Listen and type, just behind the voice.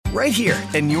right here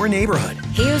in your neighborhood.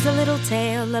 Here's a little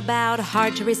tale about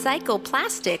hard-to-recycle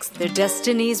plastics. Their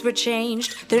destinies were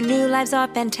changed. Their new lives are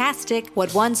fantastic.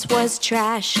 What once was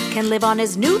trash can live on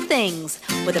as new things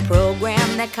with a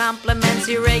program that complements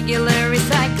your regular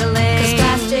recycling. 'Cause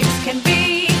plastics can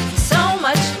be so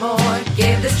much more.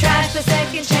 Give this trash the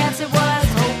second chance it was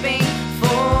hoping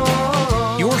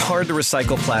for. Your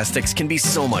hard-to-recycle plastics can be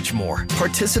so much more.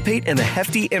 Participate in the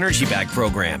Hefty Energy Bag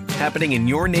program happening in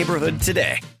your neighborhood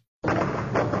today.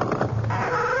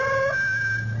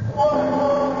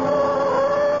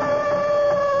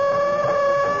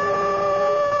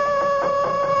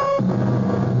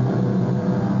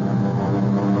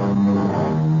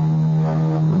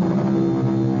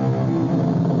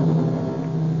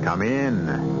 Come in.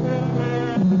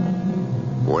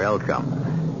 Welcome.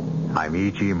 I'm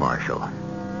E.G. Marshall.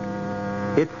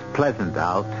 It's pleasant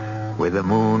out with the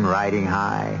moon riding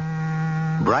high,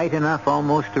 bright enough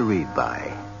almost to read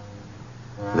by.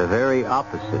 The very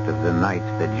opposite of the nights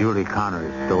that Julie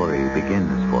Connor's story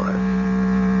begins for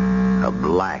us. A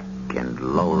black and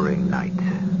lowering night,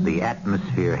 the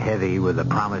atmosphere heavy with the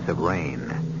promise of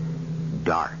rain.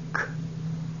 Dark.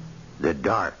 The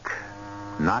dark.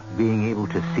 Not being able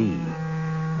to see,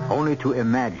 only to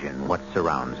imagine what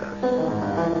surrounds us.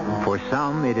 For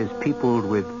some, it is peopled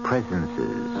with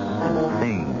presences and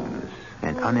things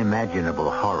and unimaginable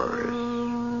horrors.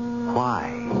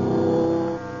 Why?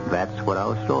 That's what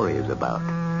our story is about.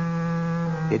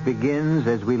 It begins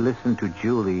as we listen to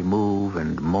Julie move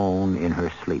and moan in her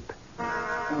sleep.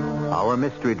 Our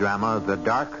mystery drama, The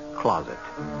Dark Closet,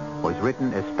 was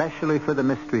written especially for the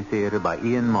Mystery Theater by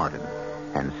Ian Martin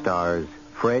and stars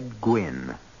Fred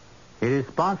Gwynne. It is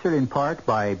sponsored in part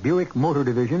by Buick Motor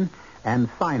Division and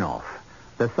Sign-Off,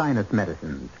 the sinus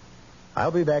medicines.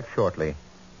 I'll be back shortly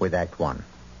with Act One.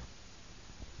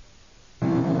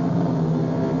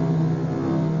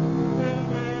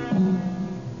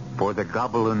 For the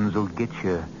goblins will get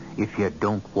you if you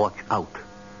don't watch out.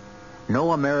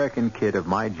 No American kid of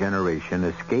my generation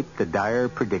escaped the dire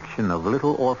prediction of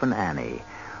little orphan Annie,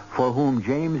 for whom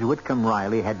James Whitcomb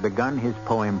Riley had begun his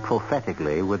poem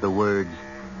prophetically with the words,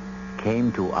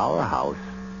 "Came to our house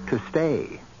to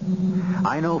stay."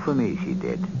 I know for me she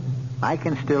did. I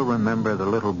can still remember the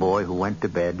little boy who went to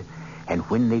bed, and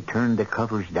when they turned the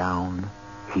covers down,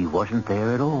 he wasn't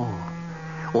there at all.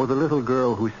 Or the little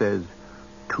girl who says,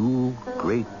 "Two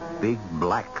great big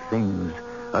black things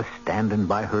a-standin'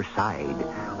 by her side,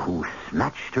 who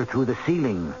snatched her through the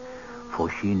ceiling, for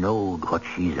she knowed what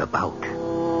she's about.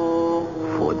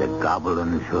 For the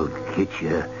goblins will get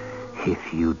you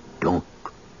if you don't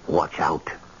watch out."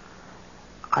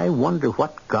 I wonder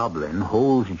what goblin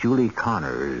holds Julie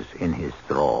Connors in his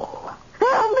thrall.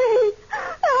 Help me!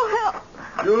 Oh, help!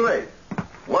 Julie,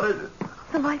 what is it?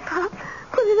 The light, Pop.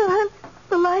 Put it on.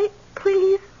 The light,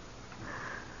 please.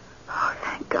 Oh,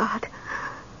 thank God.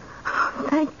 Oh,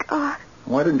 thank God.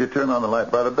 Why didn't you turn on the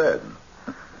light by the bed?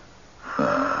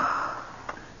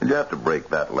 Did you have to break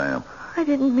that lamp? I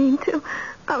didn't mean to.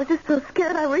 I was just so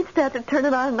scared I reached out to turn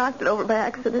it on and knocked it over by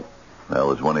accident. That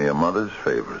was one of your mother's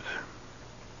favorites.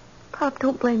 Pop,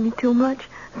 don't blame me too much.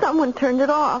 Someone turned it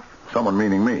off. Someone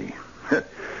meaning me.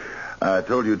 I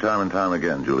told you time and time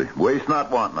again, Julie. Waste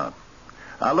not, want not.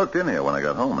 I looked in here when I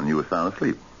got home and you were sound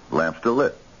asleep. Lamp still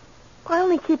lit. I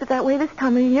only keep it that way this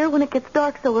time of year when it gets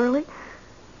dark so early.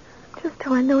 Just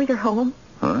till I know you're home.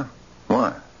 Huh?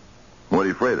 Why? What are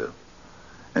you afraid of?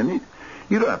 And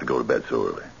you don't have to go to bed so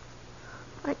early.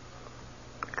 I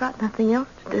got nothing else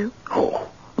to do. Oh,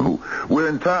 we're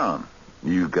in town.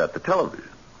 You got the television.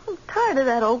 I'm tired of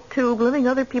that old tube, living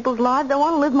other people's lives. I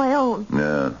want to live my own.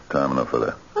 Yeah, time enough for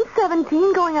that. I'm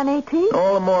 17, going on 18.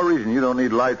 All the more reason you don't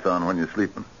need lights on when you're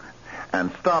sleeping.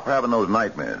 And stop having those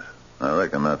nightmares. I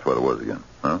reckon that's what it was again.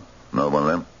 Huh? Another one of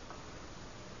them?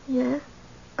 Yes.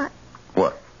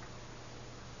 What?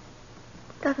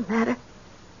 Doesn't matter.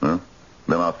 Huh?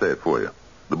 Then I'll say it for you.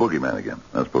 The boogeyman again,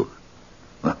 I suppose.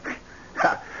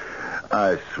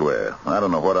 I swear, I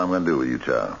don't know what I'm going to do with you,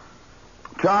 child.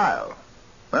 Child!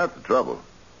 That's the trouble.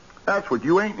 That's what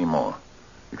you ain't anymore.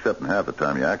 Except in half the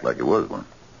time you act like you was one.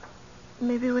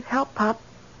 Maybe it would help, Pop,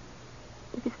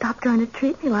 if you stopped trying to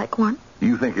treat me like one.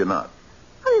 You think you're not?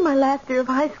 I'm in my last year of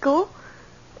high school.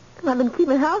 And I've been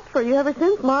keeping house for you ever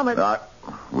since, Mama.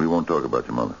 We won't talk about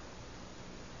your mother.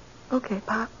 Okay,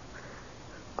 Pop.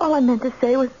 All I meant to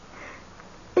say was,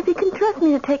 if you can trust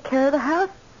me to take care of the house,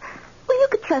 well, you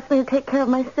could trust me to take care of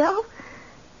myself.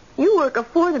 You work a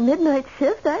 4 to midnight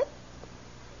shift. I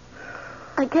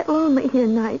get lonely here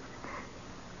nights.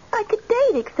 I could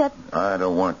date, except... I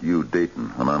don't want you dating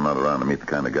when I'm not around to meet the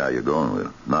kind of guy you're going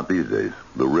with. Not these days.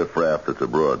 The riffraff that's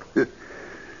abroad. Just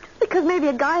because maybe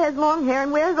a guy has long hair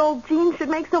and wears old jeans should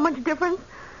make so much difference?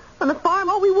 On the farm,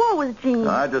 all we wore was jeans.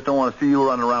 I just don't want to see you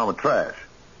running around with trash.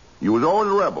 You was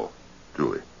always a rebel,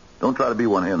 Julie. Don't try to be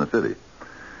one here in the city.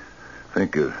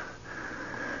 Think of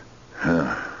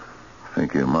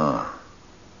your ma.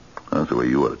 That's the way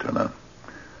you ought to turn out.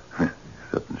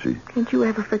 Except that she... Can't you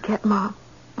ever forget Mom?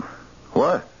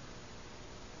 What?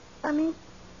 I mean,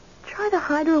 try to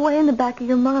hide her away in the back of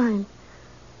your mind.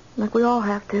 Like we all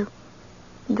have to.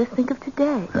 And just think of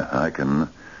today. Yeah, I can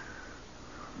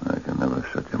never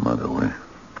shut your mother away.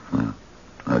 Yeah.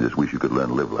 I just wish you could learn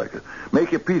to live like her.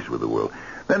 Make your peace with the world.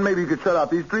 Then maybe you could shut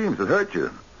out these dreams that hurt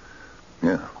you.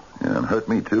 Yeah, and hurt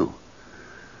me, too.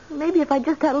 Maybe if I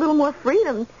just had a little more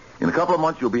freedom. In a couple of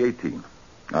months, you'll be 18.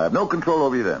 I have no control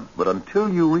over you then. But until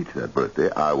you reach that birthday,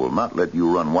 I will not let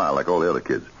you run wild like all the other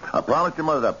kids. I promised your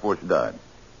mother that before she died.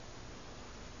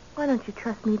 Why don't you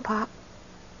trust me, Pop?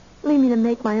 Leave me to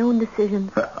make my own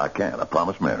decisions. I can't. I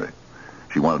promised Mary.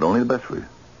 She wanted only the best for you.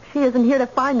 She isn't here to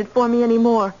find it for me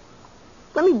anymore.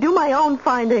 Let me do my own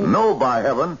finding. No, by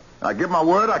heaven. I give my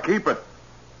word, I keep it.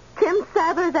 Tim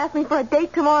Sadler's asked me for a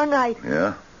date tomorrow night.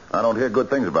 Yeah? I don't hear good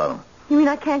things about him. You mean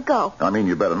I can't go? I mean,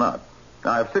 you better not.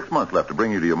 I have 6 months left to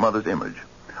bring you to your mother's image.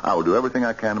 I will do everything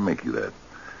I can to make you that.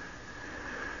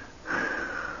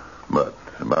 But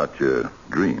about your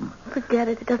dream... Forget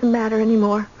it. It doesn't matter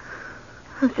anymore.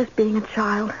 I was just being a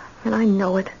child, and I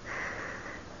know it.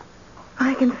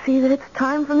 I can see that it's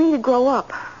time for me to grow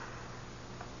up.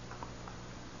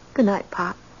 Good night,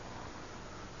 Pop.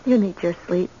 You need your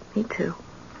sleep. Me too.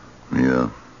 Yeah.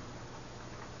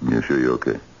 You sure you're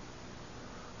okay?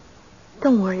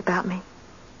 Don't worry about me.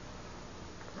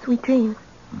 Sweet dreams.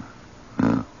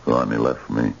 Yeah, so any left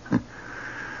for me.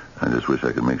 I just wish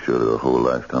I could make sure there a whole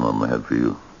lifetime on my head for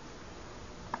you.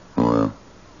 Well,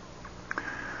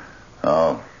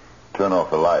 I'll turn off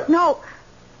the light. No.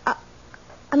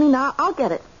 I'll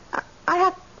get it.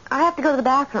 I have to go to the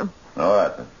bathroom. All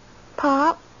right, then.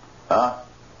 Pop, Huh?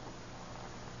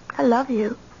 I love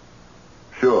you.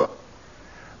 Sure.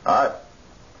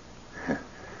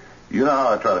 You know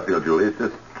how I try to feel, Julie. It's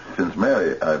just since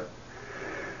Mary,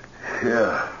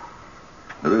 yeah,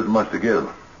 there isn't much to give.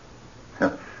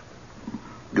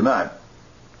 Good night.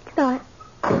 Good night.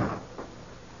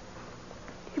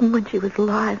 Even when she was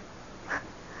alive,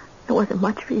 there wasn't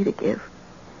much for you to give.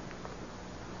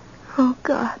 Oh,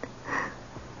 God.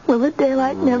 Will the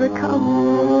daylight never come?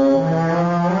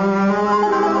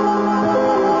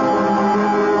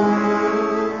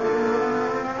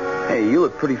 Hey, you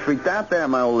look pretty freaked out there,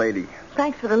 my old lady.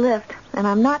 Thanks for the lift. And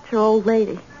I'm not your old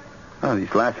lady. Oh,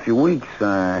 these last few weeks,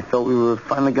 I thought we were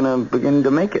finally going to begin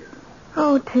to make it.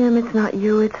 Oh, Tim, it's not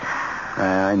you. It's...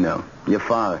 I know. Your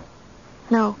father.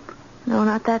 No,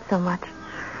 not that so much.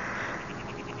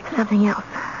 Something else.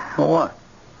 Well, what?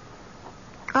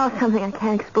 Oh, something I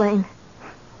can't explain.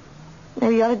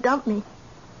 Maybe you ought to dump me.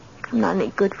 I'm not any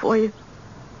good for you.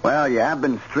 Well, you have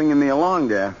been stringing me along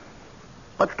there.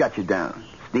 What's got you down?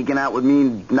 Sneaking out with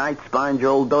me nights behind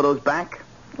your old Dodo's back?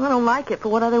 I don't like it, but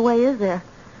what other way is there?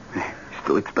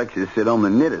 Still expect you to sit home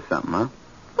and knit or something, huh?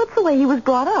 That's the way he was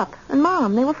brought up. And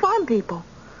Mom, they were farm people.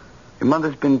 Your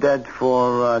mother's been dead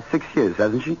for 6 years,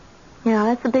 hasn't she? Yeah,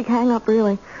 that's a big hang-up,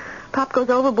 really. Pop goes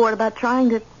overboard about trying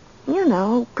to,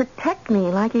 protect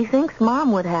me like he thinks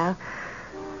Mom would have.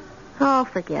 Oh,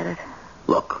 forget it.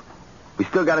 Look, we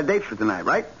still got a date for tonight,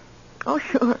 right? Oh,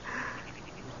 sure.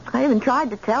 I even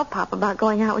tried to tell Pop about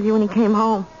going out with you when he came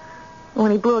home.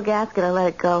 When he blew a gasket, I let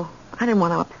it go. I didn't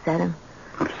want to upset him.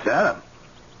 Upset him?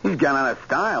 He's gone out of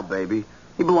style, baby.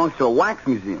 He belongs to a wax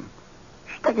museum.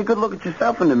 You should take a good look at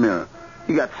yourself in the mirror.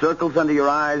 You got circles under your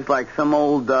eyes like some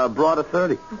old broad of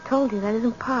 30. I told you, that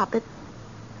isn't Pop. It's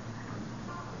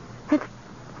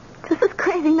just this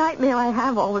crazy nightmare I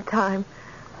have all the time.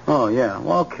 Oh, yeah.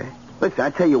 Well, okay. Listen, I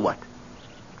tell you what.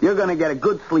 You're going to get a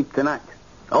good sleep tonight.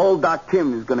 Old Doc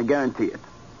Tim is going to guarantee it.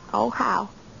 Oh, how?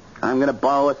 I'm going to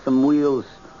borrow some wheels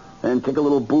and take a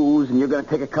little booze, and you're going to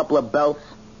take a couple of belts.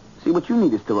 See, what you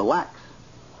need is to relax.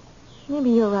 Maybe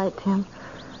you're right, Tim.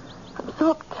 I'm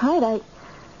so uptight,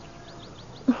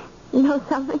 You know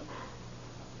something?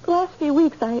 The last few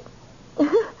weeks, I've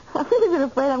really been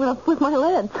afraid I'm going to flip my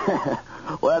lid.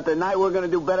 Well, tonight we're going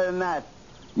to do better than that.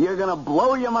 You're going to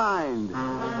blow your mind.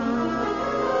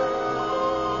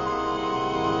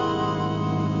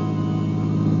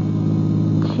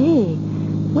 Gee,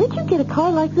 where'd you get a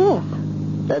car like this?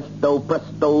 Presto,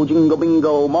 presto, jingle,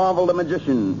 bingo, Marvel the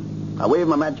magician. I wave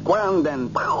my magic wand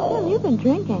and... Tim, you've been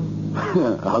drinking.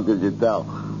 How could you tell?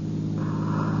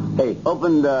 Hey,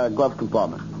 open the glove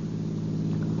compartment.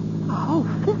 Oh,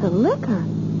 fizz of liquor.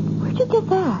 Where'd you get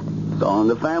that? It's all in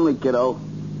the family, kiddo.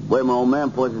 Way my old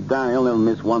man pours it down, he'll never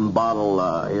miss one bottle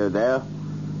here or there.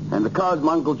 And the car's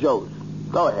my Uncle Joe's.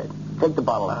 Go ahead. Take the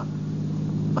bottle out.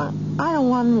 I don't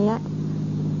want any.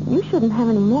 You shouldn't have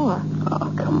any more.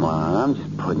 Oh, come on. I'm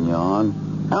just putting you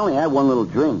on. I only had one little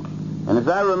drink. And as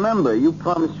I remember, you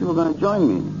promised you were going to join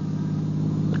me.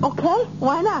 Okay,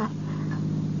 why not?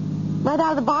 Right out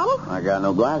of the bottle? I got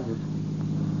no glasses.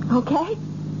 Okay,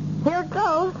 here it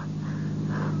goes.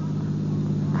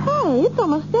 Hey, it's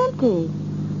almost empty.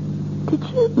 Did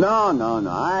you? No.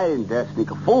 I didn't dare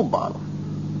sneak a full bottle.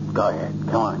 Go ahead.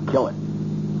 Come on, kill it.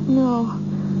 No,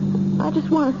 I just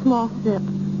want a small sip.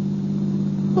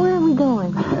 Where are we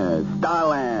going?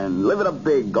 Starland. Live it up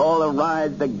big. All the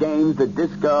rides, the games, the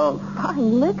disco.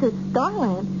 Fine liquor,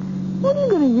 Starland. What are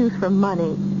you going to use for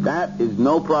money? That is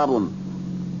no problem.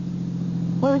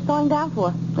 What are we slowing down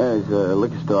for? There's a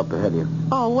liquor store up ahead of you.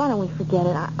 Oh, why don't we forget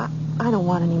it? I don't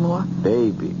want any more.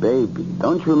 Baby.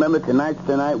 Don't you remember tonight's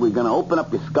the night we're going to open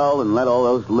up your skull and let all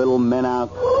those little men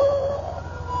out?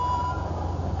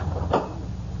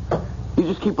 You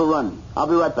just keep it running. I'll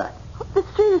be right back. The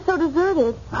street is so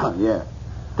deserted. Oh, yeah.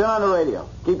 Turn on the radio.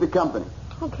 Keep it company.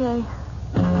 Okay.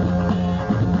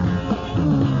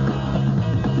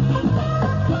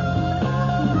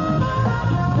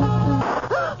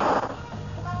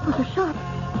 Those are shots.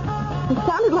 They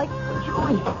sounded like...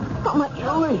 Julie. Oh, my...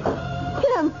 Julie.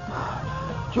 Tim.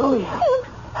 Julie. Tim.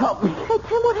 Help me. Hey,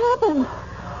 Tim, what happened?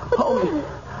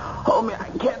 Hold me. I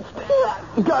can't stand that.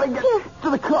 You gotta get to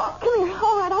the car. Come here.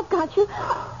 All right, I've got you.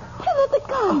 Tim, that's a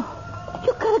gun.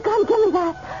 You've got a gun. Give me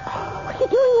that. What are you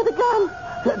doing with a gun?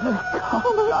 Get to the car. Oh,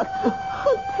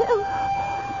 Tim.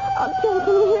 Oh, Tim,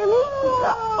 can you hear me?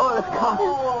 Oh, the car.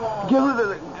 Give her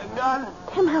the gun.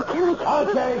 Tim, how can I get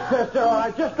Okay, sister, all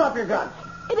right. Just drop your guns.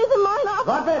 It isn't mine.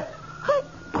 Drop it.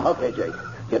 Okay, Jake.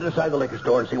 Get inside the liquor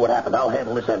store and see what happened. I'll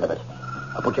handle this end of it.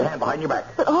 Now put your hand behind your back.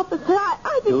 But, officer,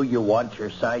 I didn't... Do you want your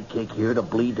sidekick here to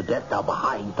bleed to death? Now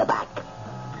behind the back.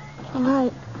 All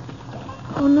right.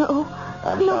 Oh, no.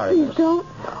 I'm no, sorry. Please don't.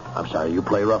 I'm sorry. You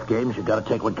play rough games, you got to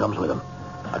take what comes with them.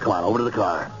 Now, come on, over to the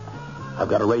car. I've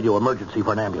got a radio emergency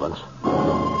for an ambulance.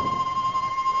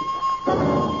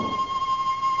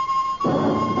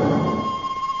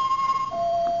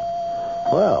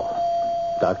 Well,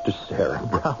 Dr. Sarah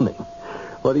Browning,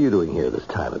 what are you doing here this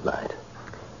time of night?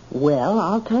 Well,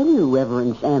 I'll tell you,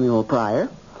 Reverend Samuel Pryor.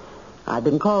 I've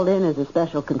been called in as a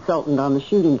special consultant on the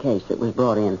shooting case that was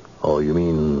brought in. Oh, you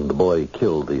mean the boy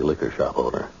killed the liquor shop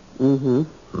owner? Mm-hmm.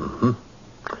 Mm-hmm.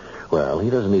 Well, he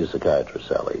doesn't need a psychiatrist,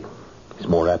 Sally. He's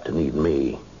more apt to need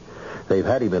me. They've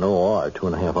had him in OR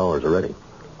 2.5 hours already.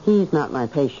 He's not my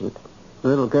patient. The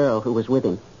little girl who was with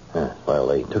him. Well,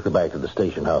 they took her back to the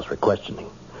station house for questioning.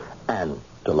 And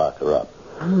to lock her up.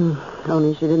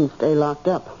 Only she didn't stay locked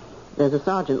up. There's a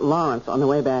Sergeant Lawrence on the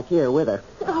way back here with her.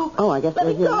 Oh, I guess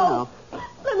they're here now.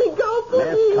 Let me go, please.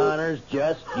 Miss Connors,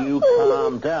 just you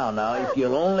calm down now. If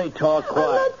you'll only talk I'm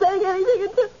quiet. not saying anything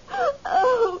until...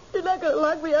 Oh, you're not going to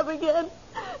lock me up again.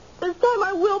 This time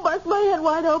I will bust my head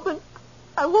wide open.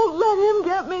 I won't let him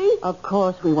get me. Of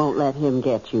course we won't let him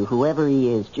get you, whoever he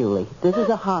is, Julie. This is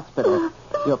a hospital.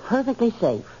 You're perfectly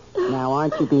safe. Now,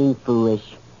 aren't you being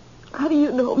foolish? How do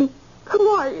you know me? Who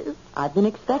are you? I've been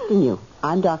expecting you.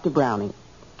 I'm Dr. Browning.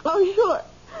 Oh, sure.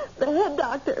 The head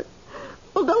doctor.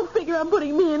 Well, don't figure on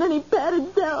putting me in any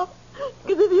padded cell.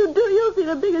 Because if you do, you'll see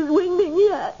the biggest wingding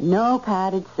yet. No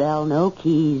padded cell, no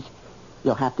keys.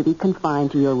 You'll have to be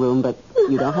confined to your room, but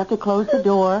you don't have to close the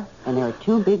door, and there are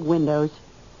 2 big windows.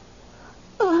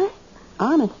 What?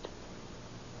 Honest.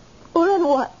 Well, then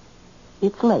what?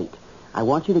 It's late. I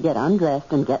want you to get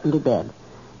undressed and get into bed.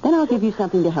 Then I'll give you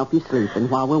something to help you sleep, and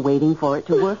while we're waiting for it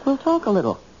to work, we'll talk a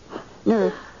little.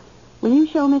 Nurse, will you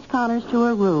show Miss Connors to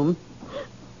her room?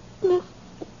 Miss,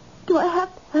 do I have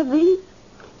to have these?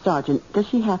 Sergeant, does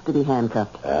she have to be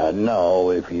handcuffed? No,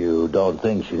 if you don't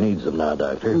think she needs them now,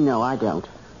 Doctor. No, I don't.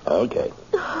 Okay.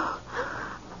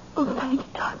 Oh, thank you,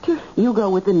 Doctor. You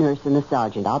go with the nurse and the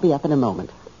sergeant. I'll be up in a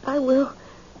moment. I will.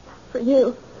 For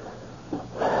you.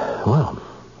 Well,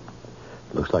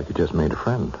 looks like you just made a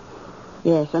friend.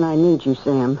 Yes, and I need you,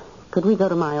 Sam. Could we go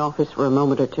to my office for a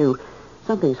moment or two?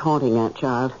 Something's haunting that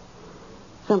child.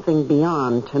 Something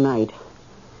beyond tonight.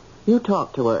 You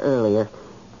talked to her earlier.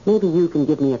 Maybe you can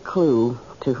give me a clue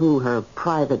to who her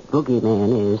private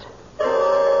boogeyman is.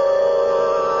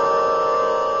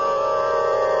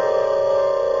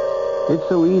 It's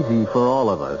so easy for all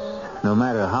of us, no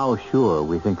matter how sure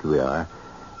we think we are,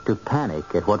 to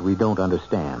panic at what we don't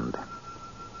understand.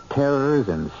 Terrors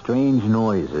and strange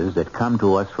noises that come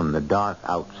to us from the dark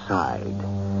outside.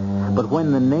 But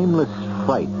when the nameless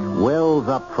fright wells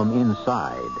up from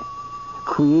inside,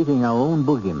 creating our own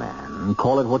boogeyman,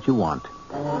 call it what you want,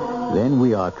 then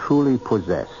we are truly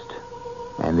possessed.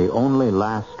 And the only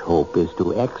last hope is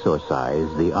to exorcise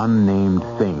the unnamed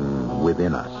thing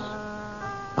within us.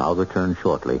 I'll return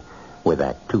shortly with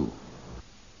Act Two.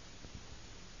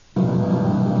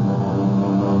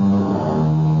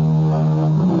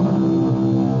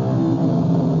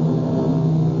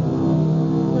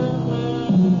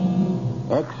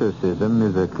 Exorcism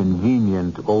is a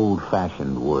convenient,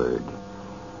 old-fashioned word.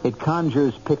 It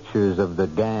conjures pictures of the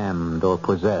damned or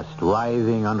possessed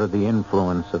writhing under the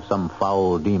influence of some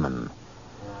foul demon.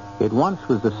 It once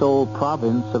was the sole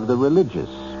province of the religious,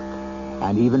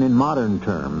 and even in modern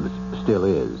terms, still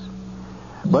is.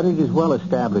 But it is well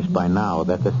established by now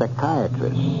that the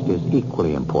psychiatrist is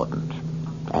equally important,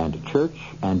 and church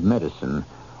and medicine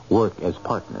work as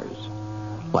partners,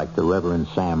 like the Reverend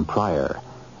Sam Pryor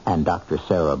and Dr.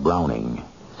 Sarah Browning.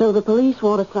 So the police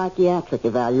want a psychiatric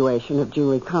evaluation of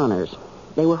Julie Connors.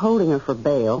 They were holding her for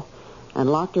bail and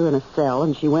locked her in a cell,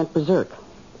 and she went berserk.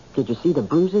 Did you see the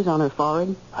bruises on her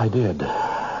forehead? I did.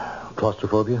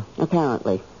 Claustrophobia?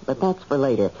 Apparently, but that's for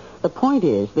later. The point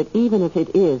is that even if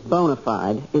it is bona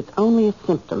fide, it's only a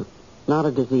symptom, not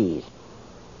a disease.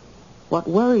 What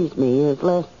worries me is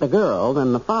less the girl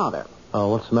than the father. Oh,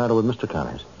 what's the matter with Mr.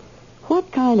 Connors?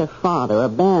 What kind of father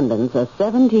abandons a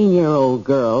 17-year-old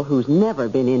girl who's never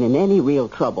been in any real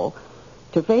trouble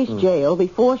to face jail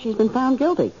before she's been found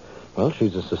guilty? Well,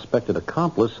 she's a suspected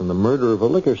accomplice in the murder of a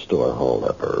liquor store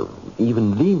holdup, or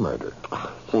even the murder.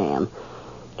 Sam,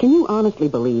 can you honestly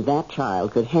believe that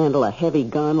child could handle a heavy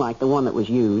gun like the one that was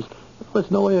used? There's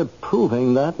no way of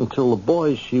proving that until the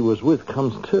boy she was with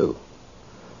comes to.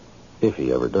 If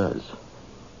he ever does.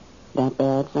 That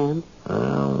bad, Sam?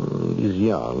 He's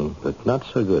young, but not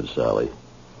so good, Sally.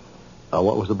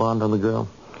 What was the bond on the girl?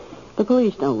 The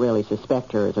police don't really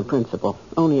suspect her as a principal.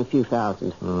 Only a few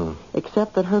thousand.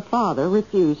 Except that her father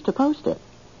refused to post it.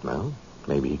 Well,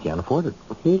 maybe he can't afford it.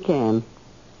 He can.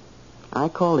 I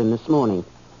called him this morning.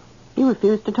 He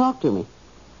refused to talk to me.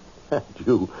 Do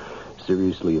you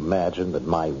seriously imagine that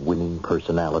my winning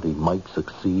personality might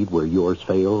succeed where yours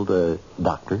failed,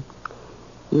 Doctor?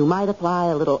 You might apply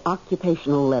a little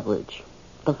occupational leverage.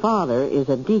 The father is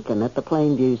a deacon at the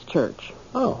Plainview's church.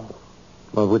 Oh.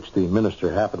 Well, which the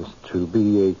minister happens to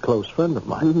be a close friend of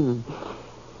mine.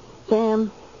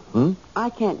 Sam, I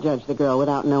can't judge the girl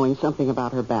without knowing something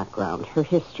about her background, her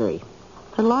history,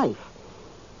 her life.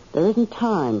 There isn't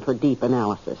time for deep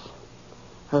analysis.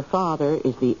 Her father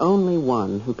is the only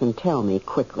one who can tell me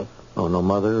quickly. Oh, no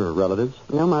mother or relatives?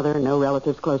 No mother, no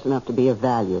relatives close enough to be of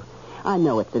value. I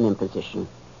know it's an imposition.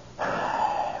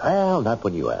 Well, not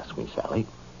when you ask me, Sally.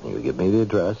 You give me the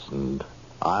address, and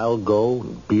I'll go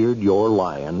and beard your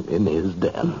lion in his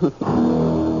den.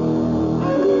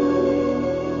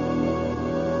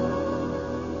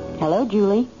 Hello,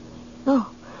 Julie.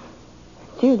 Oh,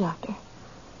 it's you, Doctor.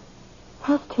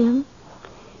 How's Tim?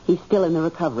 He's still in the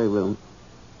recovery room.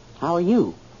 How are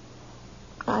you?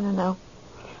 I don't know.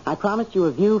 I promised you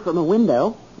a view from a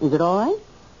window. Is it all right?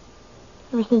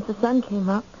 Ever since the sun came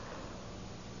up.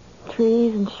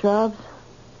 Trees and shrubs,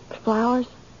 flowers,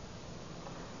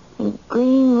 and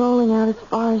green rolling out as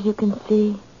far as you can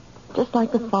see, just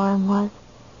like the farm was.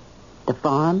 The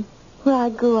farm? Where I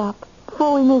grew up,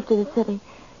 before we moved to the city.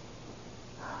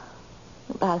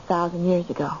 About 1,000 years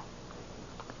ago.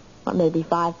 Or maybe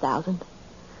 5,000.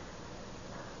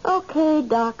 Okay,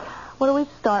 Doc, what do we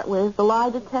start with? The lie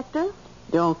detector?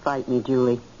 Don't fight me,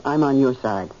 Julie. I'm on your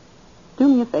side. Do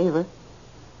me a favor.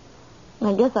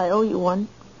 I guess I owe you one,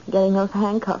 getting those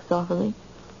handcuffs off of me.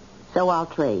 So I'll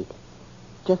trade.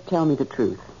 Just tell me the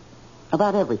truth.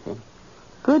 About everything.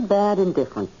 Good, bad,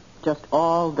 indifferent. Just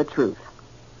all the truth.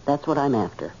 That's what I'm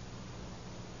after.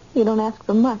 You don't ask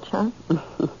for much, huh?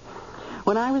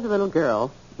 When I was a little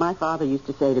girl, my father used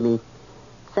to say to me,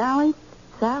 Sally?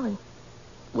 Sally.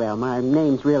 Well, my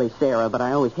name's really Sarah, but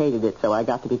I always hated it, so I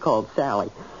got to be called Sally.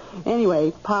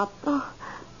 Anyway, Pop... Oh,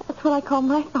 that's what I call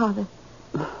my father.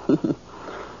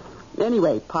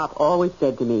 Anyway, Pop always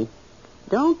said to me,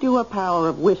 don't do a power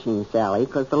of wishing, Sally,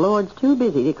 because the Lord's too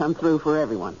busy to come through for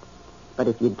everyone. But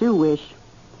if you do wish,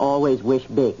 always wish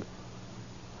big.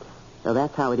 So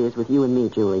that's how it is with you and me,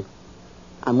 Julie.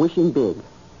 I'm wishing big.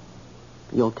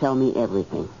 You'll tell me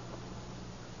everything.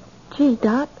 Gee,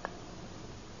 Doc.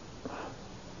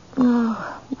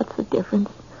 Oh, what's the difference?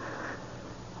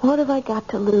 What have I got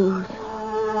to lose?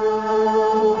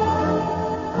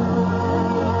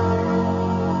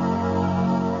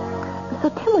 So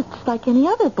Tim was just like any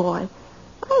other boy.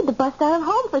 I had to bust out of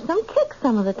home for some kick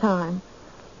some of the time.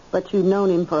 But you'd known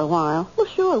him for a while. Well,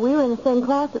 sure, we were in the same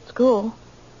class at school.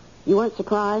 You weren't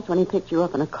surprised when he picked you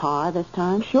up in a car this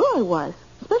time? Sure I was.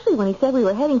 Especially when he said we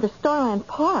were heading for Starland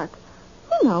Park.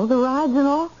 You know, the rides and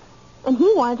all. And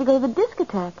he wanted to go to the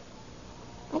discotheque.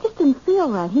 I just didn't feel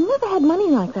right. He never had money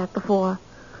like that before.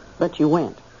 But you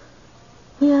went.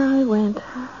 Yeah, I went.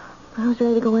 I was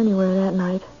ready to go anywhere that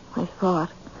night, I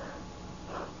thought.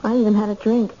 I even had a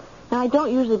drink. Now, I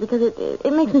don't usually because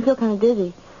it makes me feel kind of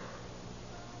dizzy.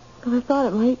 But I thought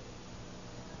it might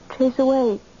chase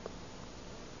away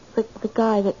the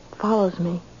guy that follows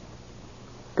me.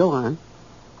 Go on.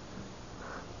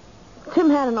 Tim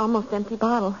had an almost empty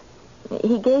bottle.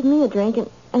 He gave me a drink,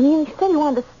 and he said he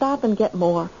wanted to stop and get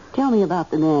more. Tell me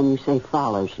about the man you say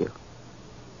follows you.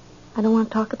 I don't want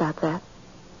to talk about that.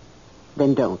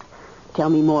 Then don't. Tell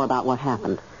me more about what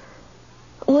happened.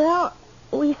 Well,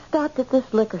 we stopped at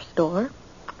this liquor store,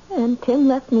 and Tim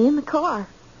left me in the car.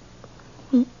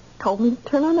 He told me to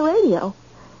turn on the radio.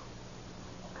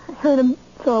 I heard him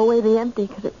throw away the empty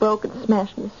because it broke and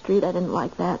smashed in the street. I didn't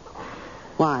like that.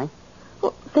 Why?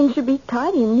 Well, things should be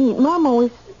tidy and neat. Mom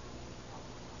always...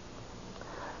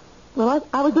 Well,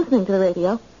 I was listening to the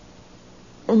radio.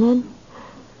 And then...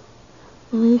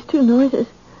 these two noises.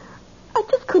 I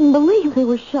just couldn't believe they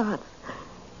were shots.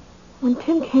 When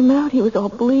Tim came out, he was all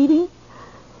bleeding.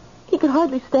 He could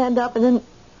hardly stand up, and then,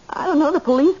 I don't know, the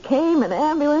police came, an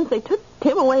ambulance. They took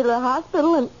Tim away to the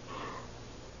hospital and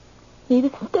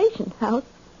needed a station house.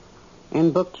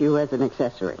 And booked you as an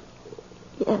accessory.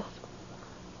 Yes.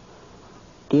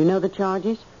 Do you know the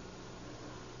charges?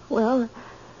 Well,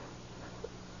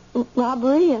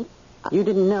 robbery and... You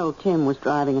didn't know Tim was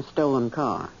driving a stolen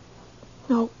car.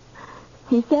 No.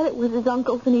 He said it was his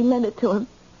uncle's and he lent it to him.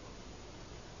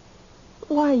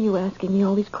 Why are you asking me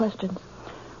all these questions?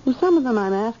 Well, some of them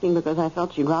I'm asking because I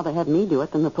felt you'd rather have me do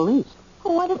it than the police.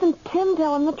 Well, why doesn't Tim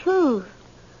tell him the truth?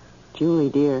 Julie,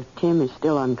 dear, Tim is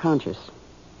still unconscious.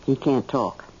 He can't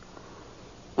talk.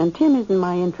 And Tim isn't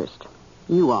my interest.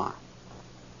 You are.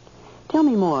 Tell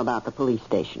me more about the police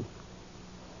station.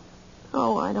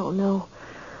 Oh, I don't know.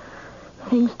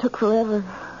 Things took forever.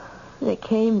 They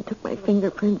came, took my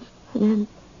fingerprints, and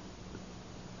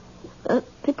then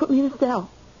they put me in a cell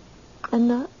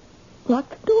and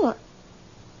locked the door.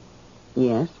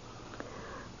 Yes?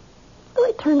 Well,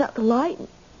 they turned out the light.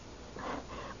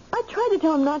 I tried to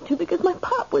tell him not to because my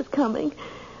pop was coming.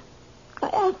 I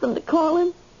asked them to call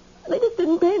him. They just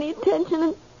didn't pay any attention,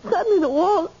 and suddenly the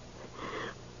wall...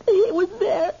 He was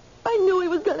there. I knew he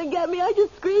was going to get me. I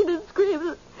just screamed and screamed.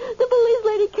 The police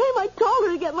lady came. I told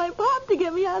her to get my pop to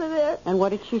get me out of there. And what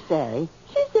did she say?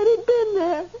 She said he'd been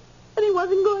there, and he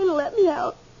wasn't going to let me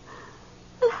out.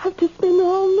 I'd have to spend the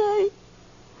whole night.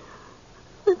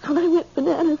 That's when I went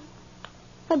bananas.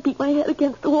 I beat my head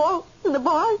against the wall in the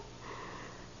bar.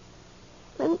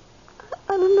 And,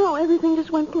 I don't know, everything just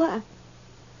went black.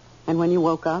 And when you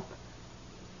woke up?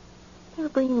 They were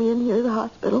bringing me in here to the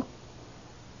hospital.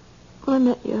 When I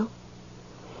met you.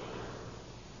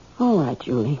 All right,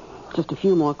 Julie. Just a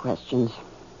few more questions.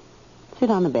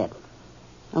 Sit on the bed.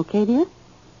 Okay, dear?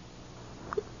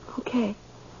 Okay.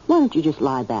 Why don't you just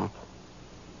lie back?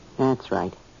 That's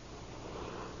right.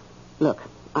 Look,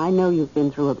 I know you've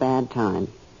been through a bad time.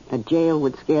 A jail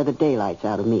would scare the daylights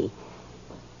out of me.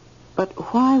 But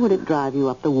why would it drive you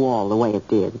up the wall the way it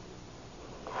did?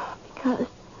 Because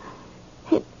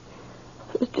it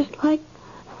was just like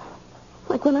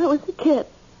when I was a kid.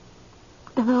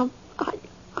 And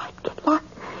I'd get locked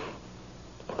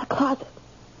in the closet.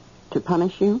 To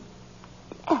punish you?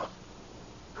 Yes.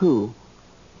 Who?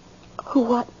 Who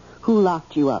what? Who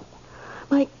locked you up?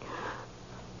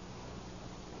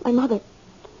 My mother.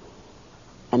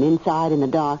 And inside in the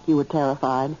dark you were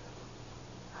terrified?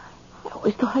 I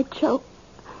always thought I'd choke.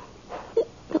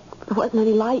 There wasn't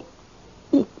any light.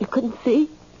 You couldn't see.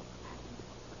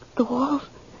 The walls.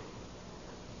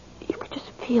 You could just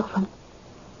feel them.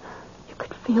 You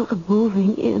could feel them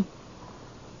moving in.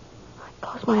 I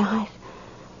closed my eyes.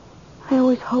 I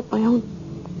always hoped my own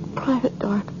private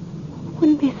dark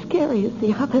wouldn't be as scary as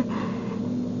the other.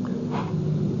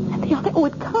 And the other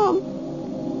would come.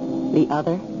 The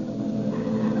other?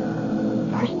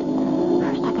 First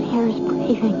I could hear his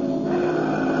breathing.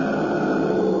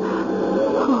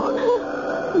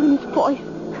 Oh, and his voice.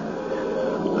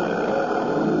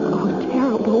 Oh,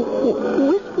 terrible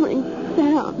whispering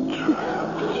sound.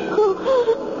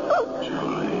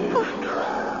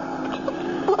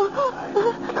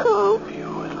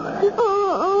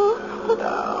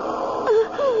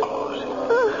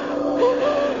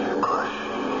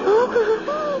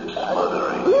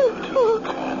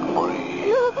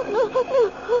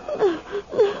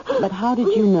 But how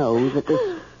did you know that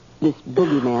this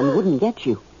boogeyman wouldn't get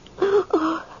you?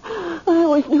 I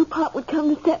always knew Pop would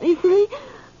come to set me free.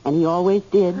 And he always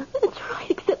did. That's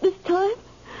right, except this time.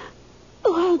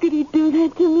 Oh, how could he do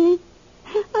that to me?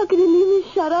 How could he leave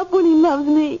me shut up when he loves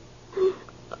me?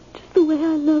 Just the way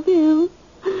I love him.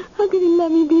 How could he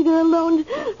let me be there alone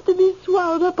to be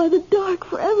swallowed up by the dark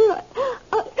forever?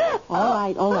 All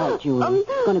right, Julie.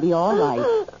 It's going to be all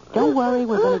right. Don't worry,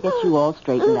 we're going to get you all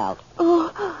straightened out.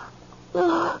 Oh,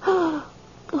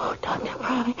 Dr.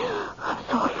 Browning, I'm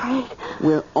so afraid.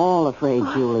 We're all afraid,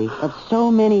 Julie, of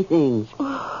so many things.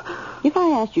 If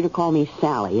I asked you to call me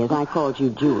Sally as I called you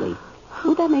Julie,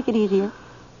 would that make it easier?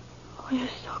 Oh, you're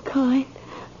so kind.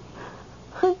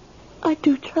 I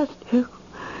do trust you.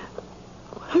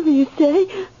 Whatever you say,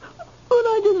 but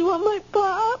I just want my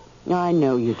Pop. I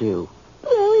know you do.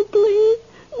 Sally, please,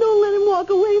 don't let him walk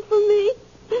away from me.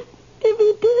 If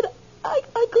he did,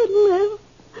 I couldn't live.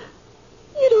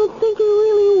 You don't think he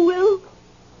really will,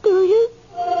 do you?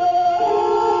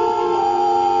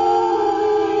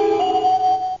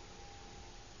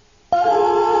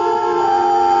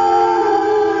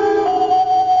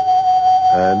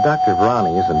 Dr.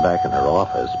 Browning isn't back in her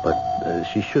office, but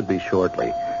she should be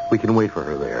shortly. We can wait for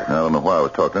her there. I don't know why I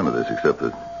was talked into this, except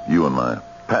that you and my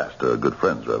past are good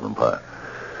friends, Reverend Pye.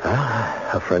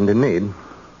 A friend in need.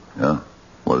 Yeah?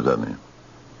 What does that mean?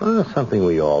 Something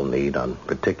we all need on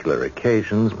particular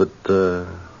occasions, but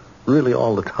really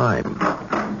all the time.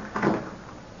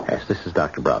 Yes, this is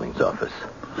Dr. Browning's office.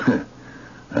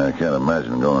 I can't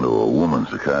imagine going to a woman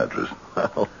psychiatrist.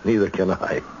 Well, neither can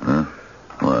I. Huh?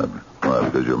 Why,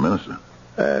 because you're a minister?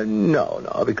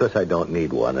 No, because I don't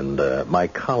need one, and my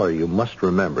collar, you must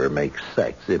remember, makes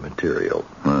sex immaterial.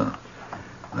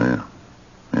 Yeah,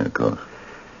 of course.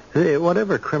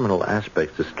 Whatever criminal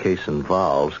aspects this case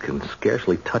involves can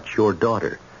scarcely touch your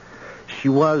daughter. She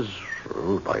was,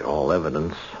 by all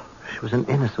evidence, she was an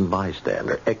innocent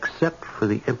bystander, except for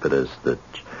the impetus that,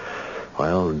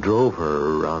 drove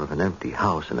her out of an empty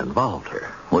house and involved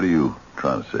her. What are you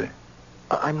trying to say?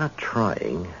 I'm not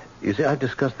trying. You see, I've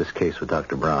discussed this case with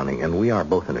Dr. Browning, and we are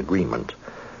both in agreement.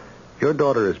 Your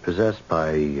daughter is possessed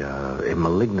by a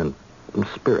malignant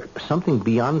spirit, something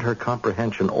beyond her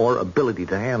comprehension or ability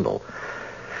to handle,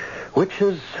 which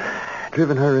has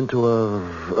driven her into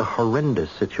a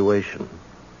horrendous situation.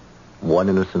 One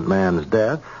innocent man's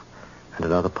death and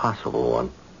another possible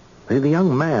one. The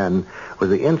young man was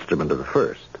the instrument of the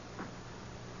first.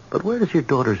 But where does your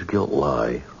daughter's guilt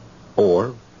lie?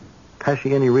 Or has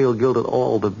she any real guilt at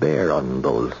all to bear on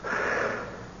those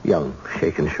young,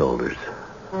 shaken shoulders?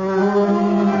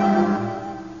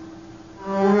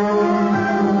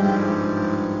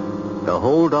 The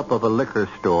holdup of a liquor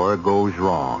store goes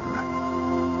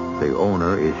wrong. The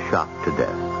owner is shot to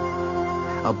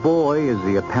death. A boy is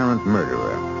the apparent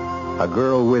murderer. A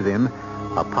girl with him,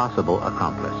 a possible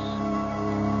accomplice.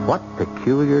 What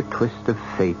peculiar twist of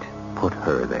fate put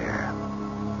her there?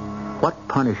 What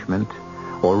punishment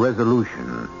or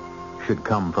resolution should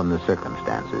come from the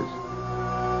circumstances?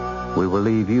 We will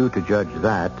leave you to judge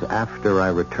that after I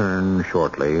return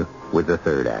shortly with the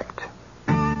third act.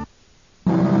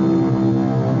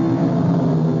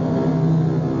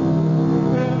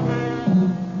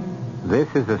 This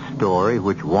is a story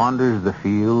which wanders the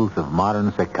fields of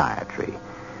modern psychiatry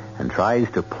and tries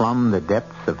to plumb the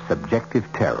depths of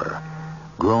subjective terror,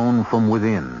 grown from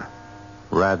within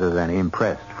rather than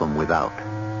impressed from without.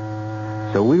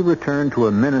 So we return to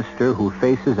a minister who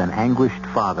faces an anguished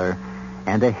father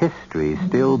and a history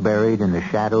still buried in the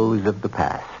shadows of the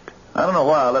past. I don't know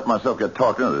why I let myself get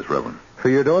talked into this, Reverend. For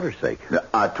your daughter's sake. Yeah,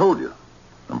 I told you.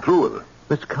 I'm through with her.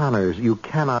 Miss Connors, you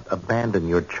cannot abandon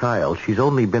your child. She's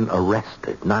only been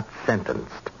arrested, not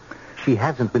sentenced. She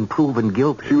hasn't been proven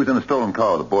guilty. She was in a stolen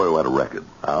car with a boy who had a record.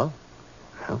 Oh?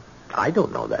 Well, I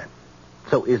don't know that.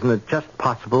 So isn't it just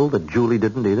possible that Julie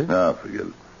didn't either? Ah, forget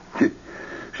it.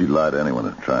 She'd lie to anyone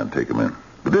to try and take him in.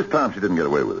 But this time she didn't get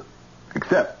away with it.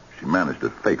 Except she managed to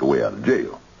fake a way out of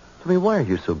jail. I mean, why are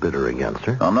you so bitter against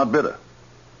her? I'm not bitter.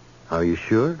 Are you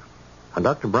sure? And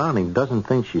Dr. Browning doesn't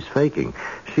think she's faking.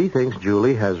 She thinks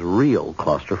Julie has real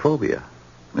claustrophobia.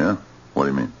 Yeah? What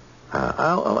do you mean?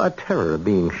 A terror of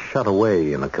being shut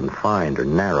away in a confined or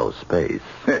narrow space.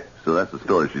 So that's the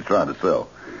story she's trying to sell.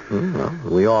 Well,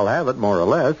 we all have it, more or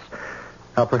less.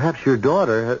 Now, perhaps your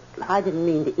daughter... I didn't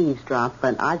mean to eavesdrop,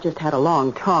 but I just had a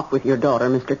long talk with your daughter,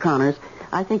 Mr. Connors.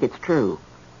 I think it's true.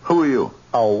 Who are you?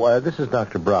 Oh, this is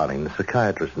Dr. Browning, the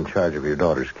psychiatrist in charge of your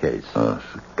daughter's case. A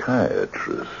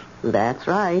psychiatrist? That's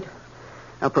right.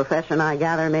 A profession, I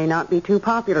gather, may not be too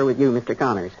popular with you, Mr.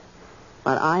 Connors.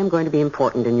 But I'm going to be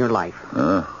important in your life.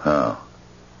 How?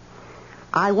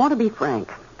 I want to be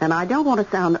frank, and I don't want to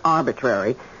sound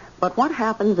arbitrary, But what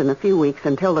happens in a few weeks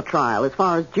until the trial, as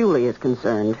far as Julie is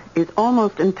concerned, is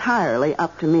almost entirely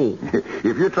up to me.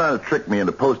 If you're trying to trick me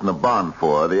into posting a bond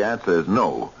for her, the answer is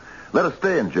no. Let her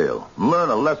stay in jail and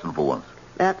learn a lesson for once.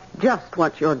 That's just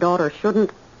what your daughter shouldn't,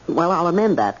 well, I'll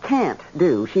amend that, can't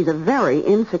do. She's a very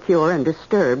insecure and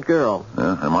disturbed girl.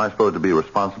 Am I supposed to be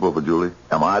responsible for Julie?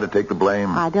 Am I to take the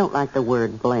blame? I don't like the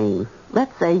word blame.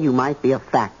 Let's say you might be a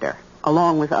factor,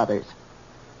 along with others.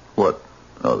 What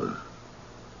others?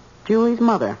 Julie's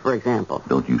mother, for example.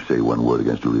 Don't you say one word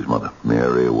against Julie's mother.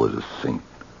 Mary was a saint.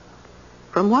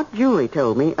 From what Julie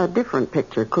told me, a different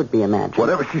picture could be imagined.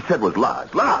 Whatever she said was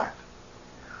lies. Lies!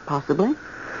 Possibly.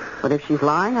 But if she's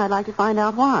lying, I'd like to find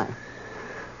out why.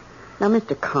 Now,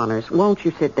 Mr. Connors, won't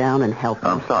you sit down and help me?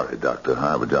 I'm sorry, Doctor.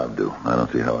 I have a job to do. I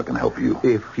don't see how I can help you.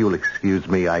 If you'll excuse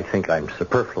me, I think I'm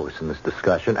superfluous in this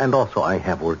discussion, and also I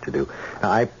have work to do.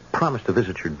 Now, I promised to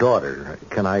visit your daughter.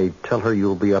 Can I tell her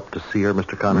you'll be up to see her,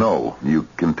 Mr. Connors? No. You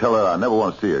can tell her I never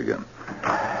want to see her again.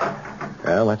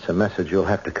 Well, that's a message you'll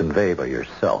have to convey by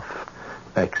yourself.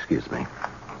 Excuse me.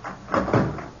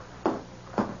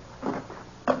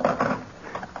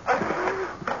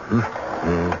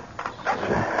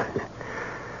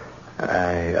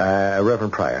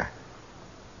 Reverend Pryor.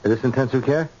 Is this intensive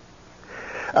care?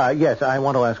 Yes, I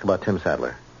want to ask about Tim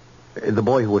Sadler. The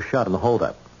boy who was shot in the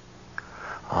holdup.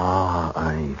 Ah,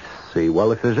 I see.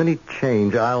 Well, if there's any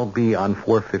change, I'll be on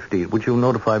 415. Would you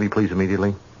notify me, please,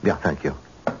 immediately? Yeah, thank you.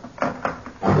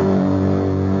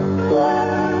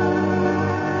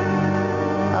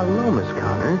 Hello, Miss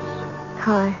Connors.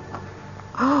 Hi.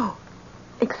 Oh,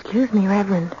 excuse me,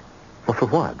 Reverend. Well, for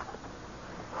what?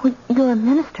 Well, you're a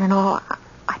minister and all.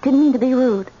 I didn't mean to be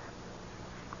rude.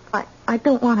 I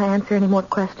don't want to answer any more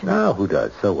questions. Oh, who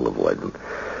does? So we'll avoid them.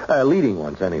 Leading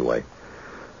ones, anyway.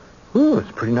 Ooh, it's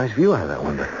a pretty nice view out of that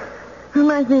window.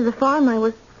 Reminds me of the farm I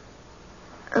was...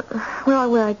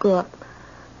 where I grew up.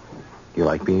 You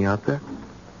like being out there?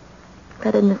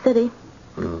 Better in the city.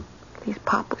 Mm. At least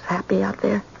Pop was happy out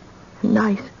there. And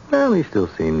nice. Well, he still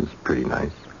seems pretty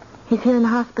nice. He's here in the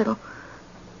hospital.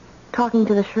 Talking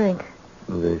to the shrink.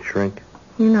 The shrink?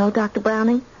 You know, Dr.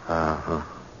 Browning. Uh-huh.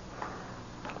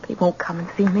 But he won't come and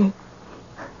see me.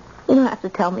 You don't have to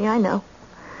tell me, I know.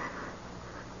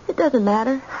 It doesn't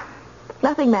matter.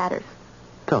 Nothing matters.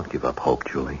 Don't give up hope,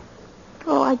 Julie.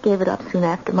 Oh, I gave it up soon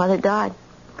after Mother died.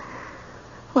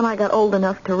 When I got old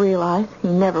enough to realize he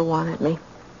never wanted me.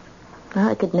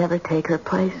 I could never take her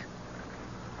place.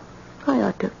 I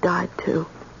ought to have died, too.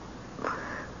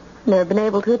 Never been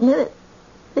able to admit it.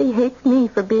 He hates me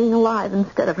for being alive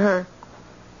instead of her.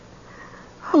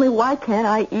 Only why can't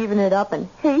I even it up and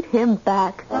hate him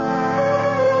back?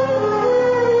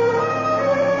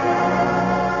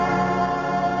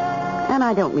 And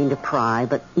I don't mean to pry,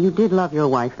 but you did love your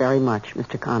wife very much,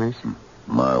 Mr. Connors.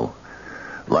 My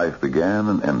life began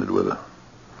and ended with her.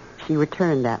 She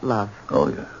returned that love. Oh,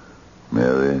 yes.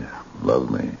 Mary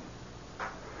loved me.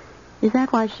 Is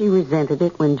that why she resented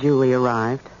it when Julie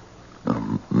arrived?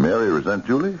 Mary resent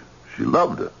Julie? She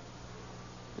loved her.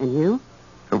 And you?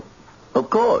 Of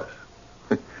course.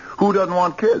 Who doesn't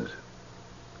want kids?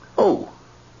 Oh,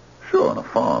 sure, on a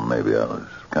farm, maybe I was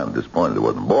kind of disappointed it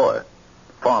wasn't a boy.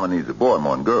 Farmer needs a boy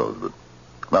more than girls, but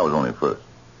that was only at first.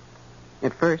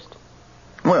 At first?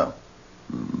 Well,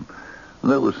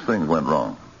 there was things went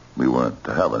wrong. We weren't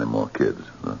to have any more kids.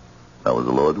 That was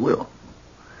the Lord's will.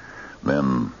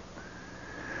 Then,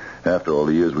 after all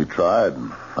the years we tried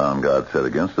and found God set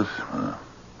against us,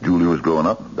 Julie was growing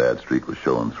up, and the bad streak was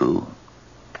showing through.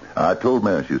 I told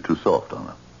Mary she was too soft on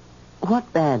her.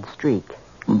 What bad streak?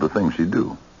 The things she'd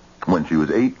do. When she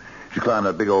was 8, she climbed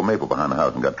that big old maple behind the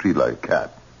house and got treated like a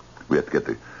cat. We had to get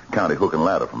the county hook and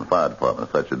ladder from the fire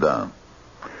department to fetch her down.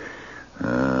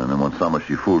 And then one summer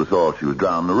she fooled us all. She was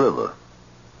drowned in the river.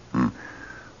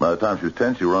 By the time she was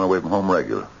 10, she ran away from home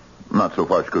regular. Not so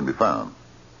far she couldn't be found.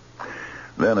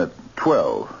 Then at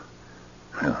 12,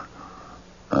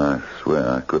 I swear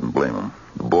I couldn't blame them.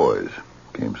 The boys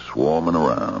came swarming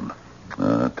around.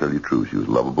 I tell you the truth, she was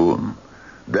lovable and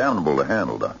damnable to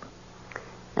handle, Doctor.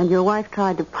 And your wife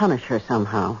tried to punish her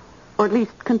somehow. Or at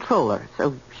least control her,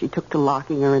 so she took to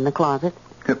locking her in the closet.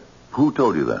 Who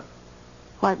told you that?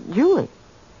 Why, Julie.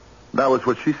 That was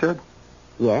what she said?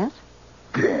 Yes.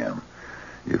 Damn.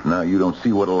 If now you don't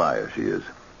see what a liar she is.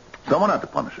 Someone had to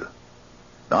punish her.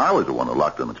 Now, I was the one who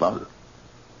locked her in the closet.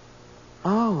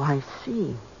 Oh, I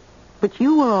see. But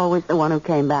you were always the one who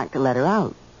came back to let her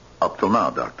out. Up till now,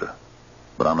 Doctor.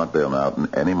 But I'm not bailing her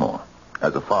out anymore.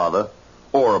 As a father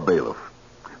or a bailiff.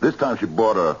 This time she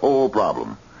brought her whole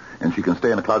problem. And she can stay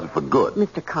in the closet for good.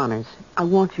 Mr. Connors, I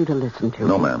want you to listen to me.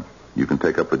 No, ma'am. You can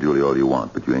take up for Julie all you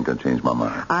want, but you ain't going to change my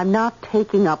mind. I'm not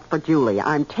taking up for Julie.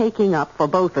 I'm taking up for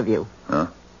both of you. Huh?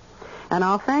 And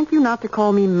I'll thank you not to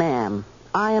call me ma'am.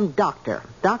 I am Dr.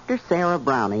 Sarah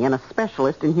Browning, and a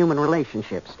specialist in human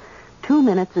relationships. 2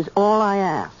 minutes is all I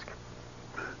ask.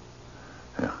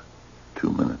 Yeah,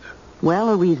 2 minutes. Well,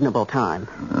 a reasonable time.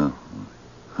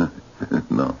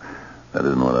 No, that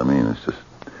isn't what I mean. It's just...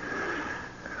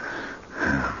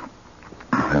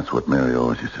 That's what Mary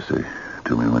always used to say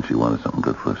to me when she wanted something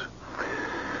good for us.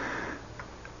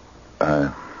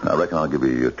 I reckon I'll give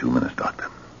you your 2 minutes, Doctor.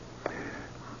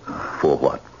 For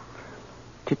what?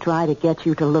 To try to get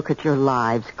you to look at your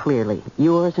lives clearly,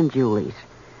 yours and Julie's.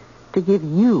 To give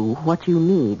you what you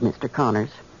need, Mr.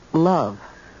 Connors. Love.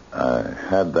 I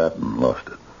had that and lost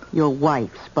it. Your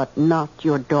wife's, but not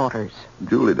your daughter's.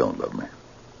 Julie don't love me.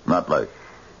 Not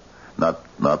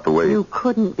the way... You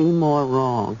couldn't be more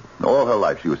wrong. All her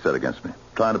life she was set against me,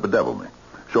 trying to bedevil me,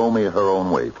 show me her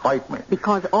own way, fight me.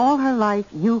 Because all her life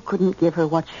you couldn't give her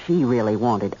what she really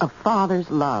wanted, a father's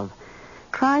love.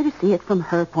 Try to see it from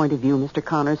her point of view, Mr.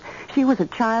 Connors. She was a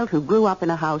child who grew up in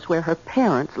a house where her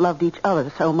parents loved each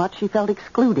other so much she felt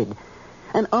excluded.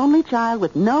 An only child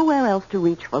with nowhere else to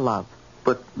reach for love.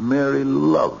 But Mary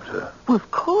loved her. Well, of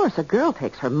course, a girl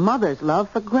takes her mother's love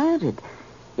for granted.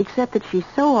 Except that she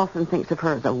so often thinks of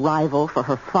her as a rival for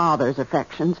her father's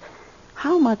affections.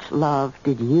 How much love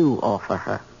did you offer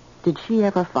her? Did she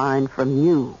ever find from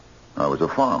you? I was a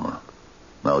farmer.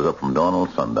 I was up from dawn till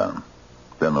sundown.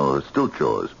 Then there were still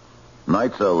chores.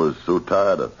 Nights I was so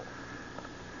tired of...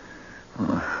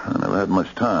 I never had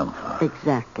much time.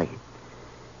 Exactly.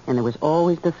 And there was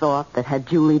always the thought that had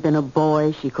Julie been a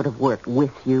boy, she could have worked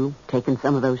with you, taken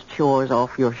some of those chores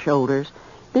off your shoulders,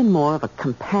 been more of a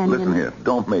companion. Listen here,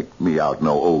 don't make me out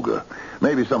no ogre.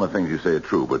 Maybe some of the things you say are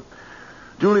true, but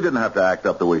Julie didn't have to act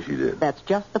up the way she did. That's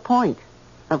just the point.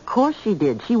 Of course she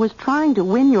did. She was trying to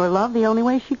win your love the only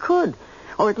way she could.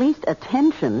 Or at least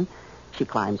attention. She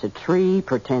climbs a tree,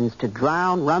 pretends to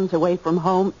drown, runs away from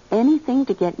home, anything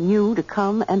to get you to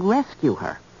come and rescue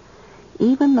her.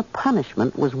 Even the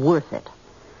punishment was worth it.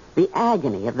 The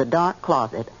agony of the dark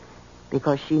closet,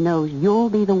 because she knows you'll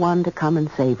be the one to come and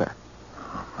save her.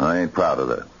 I ain't proud of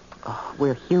that. Oh,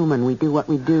 we're human. We do what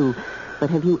we do. But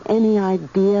have you any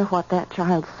idea what that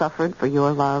child suffered for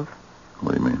your love?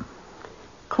 What do you mean?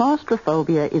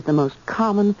 Claustrophobia is the most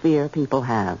common fear people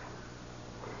have.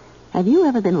 Have you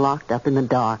ever been locked up in the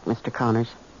dark, Mr. Connors?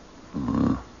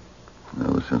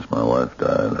 Ever since my wife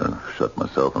died, I've shut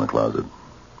myself in a closet.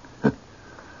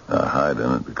 I hide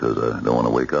in it because I don't want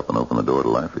to wake up and open the door to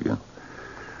life again.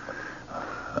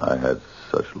 I had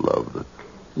such love that...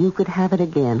 You could have it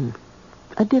again.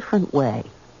 A different way.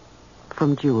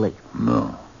 From Julie.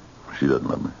 No. She doesn't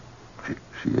love me.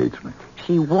 She hates me.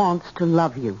 She wants to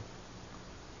love you.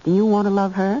 Do you want to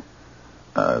love her?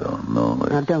 I don't know.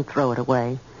 Now, don't throw it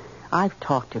away. I've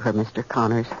talked to her, Mr.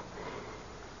 Connors.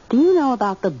 Do you know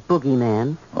about the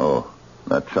boogeyman? Oh,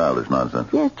 that childish nonsense.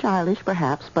 Yes, childish,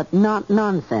 perhaps, but not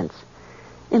nonsense.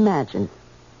 Imagine.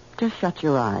 Just shut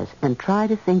your eyes and try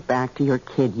to think back to your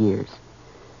kid years.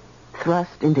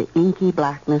 Thrust into inky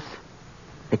blackness,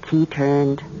 the key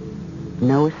turned,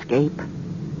 no escape.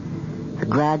 The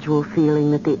gradual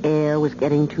feeling that the air was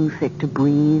getting too thick to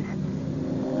breathe.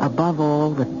 Above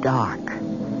all, the dark.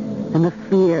 And the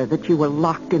fear that you were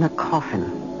locked in a coffin.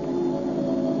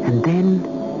 And then,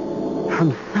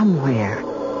 from somewhere,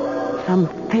 some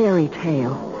fairy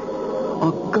tale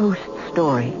or ghost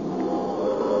story,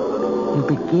 you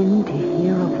begin to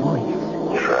hear a voice.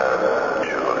 Trapped,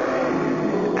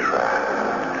 Julie.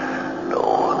 Trapped. No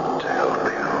one to help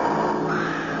you.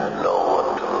 No one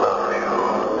to love you.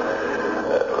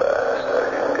 At last I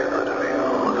can get rid of you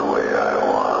the way I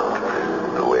want.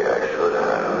 The way I should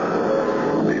have.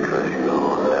 Because you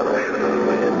never should have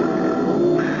been.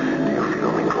 Do you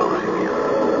feel me closing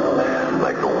in?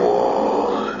 Like the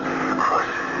walls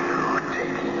crushing you,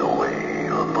 taking away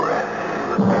your breath.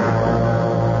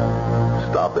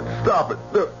 Stop it.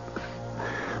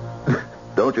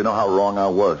 Don't you know how wrong I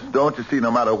was? Don't you see,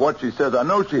 no matter what she says, I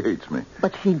know she hates me.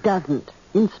 But she doesn't.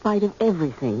 In spite of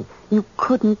everything, you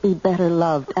couldn't be better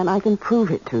loved, and I can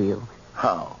prove it to you.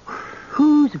 How?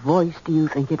 Whose voice do you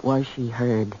think it was she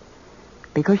heard?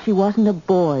 Because she wasn't a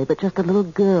boy, but just a little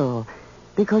girl.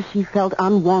 Because she felt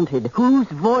unwanted. Whose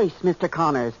voice, Mr.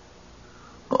 Connors?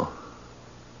 Oh,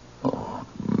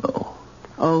 no.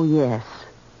 Oh, yes.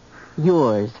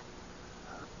 Yours.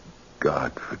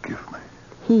 God forgive me.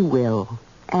 He will.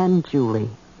 And Julie.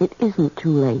 It isn't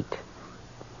too late.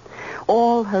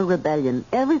 All her rebellion,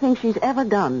 everything she's ever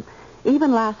done,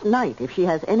 even last night, if she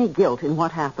has any guilt in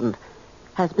what happened,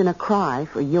 has been a cry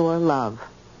for your love.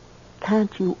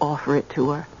 Can't you offer it to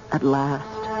her at last?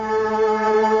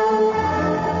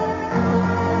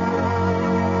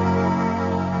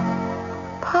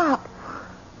 Pop,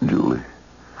 Julie.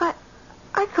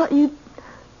 I thought you'd...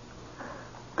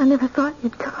 I never thought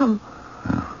you'd come.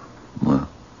 Well,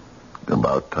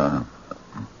 about time.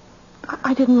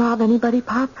 I didn't rob anybody,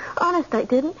 Pop. Honest, I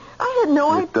didn't. I had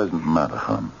no idea. It doesn't matter,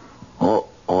 hon.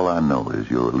 All I know is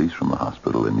you're released from the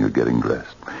hospital and you're getting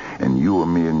dressed. And you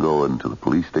and me are going to the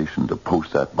police station to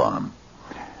post that bond.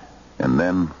 And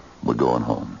then we're going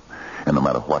home. And no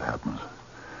matter what happens,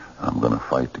 I'm going to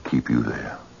fight to keep you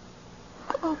there.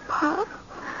 Oh, Pop.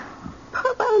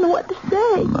 Pop, I don't know what to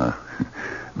say.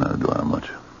 Neither do I much.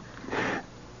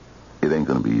 It ain't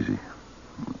going to be easy.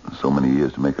 So many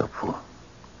years to make up for.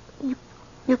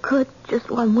 You could just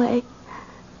one way.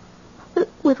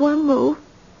 With one move.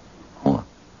 What?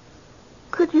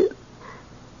 Could you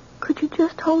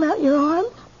just hold out your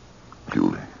arms?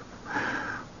 Julie,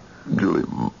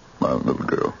 my little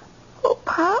girl. Oh,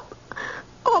 Pop.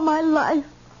 All my life.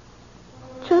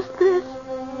 Just this.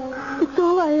 It's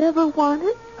all I ever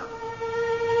wanted.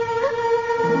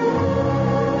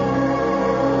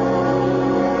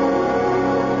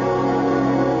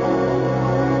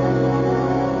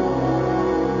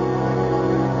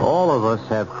 All of us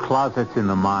have closets in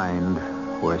the mind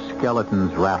where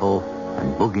skeletons rattle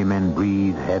and boogeymen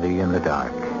breathe heavy in the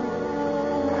dark.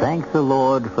 Thank the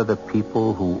Lord for the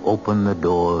people who open the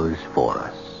doors for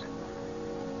us.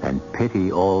 And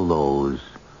pity all those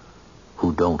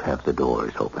who don't have the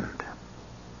doors opened.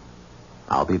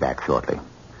 I'll be back shortly.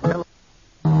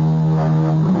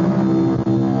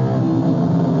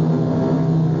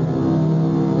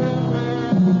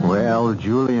 Well,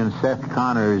 Julie and Seth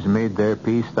Connors made their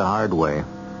peace the hard way.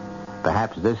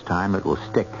 Perhaps this time it will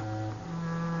stick.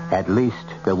 At least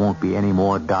there won't be any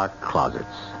more dark closets.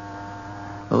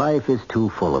 Life is too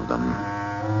full of them.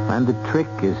 And the trick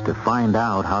is to find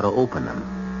out how to open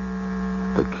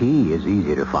them. The key is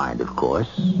easy to find, of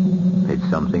course. It's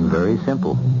something very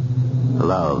simple.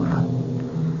 Love.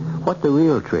 What the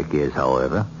real trick is,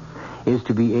 however, is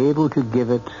to be able to give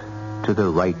it to the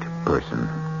right person.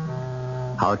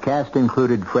 Our cast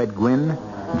included Fred Gwynn,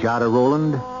 Jada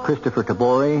Rowland, Christopher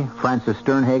Tabori, Francis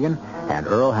Sternhagen, and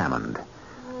Earl Hammond.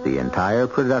 The entire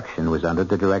production was under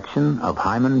the direction of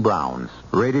Hyman Browns.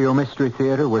 Radio Mystery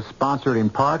Theater was sponsored in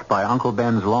part by Uncle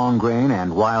Ben's Long Grain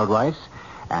and Wild Rice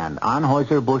and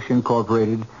Anheuser-Busch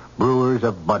Incorporated, Brewers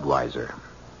of Budweiser.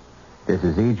 This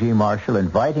is E.G. Marshall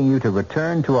inviting you to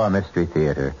return to our Mystery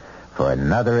Theater for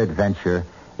another adventure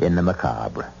in the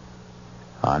macabre.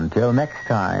 Until next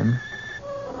time,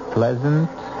 pleasant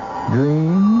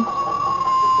dreams.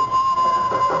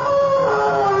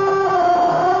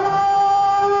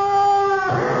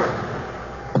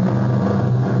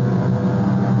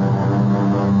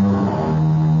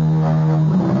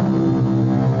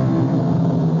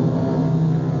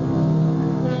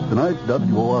 Tonight's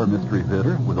WOR Mystery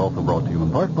Theater was also brought to you in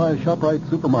part by ShopRite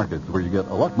Supermarkets, where you get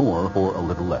a lot more for a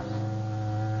little less.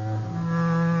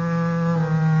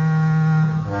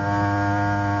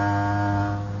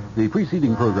 The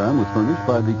preceding program was furnished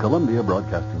by the Columbia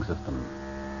Broadcasting System.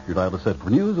 Your dial is set for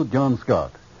news with John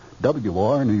Scott,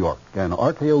 WOR New York, and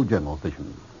RKO General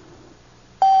Station.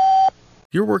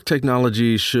 Your work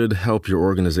technology should help your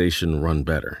organization run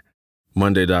better.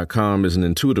 Monday.com is an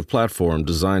intuitive platform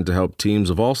designed to help teams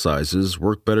of all sizes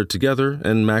work better together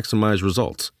and maximize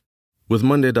results. With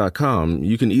Monday.com,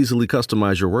 you can easily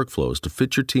customize your workflows to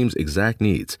fit your team's exact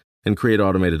needs and create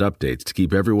automated updates to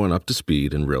keep everyone up to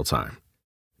speed in real time.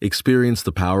 Experience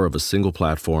the power of a single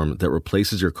platform that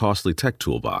replaces your costly tech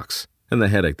toolbox and the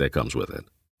headache that comes with it.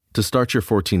 To start your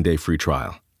 14-day free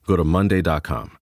trial, go to Monday.com.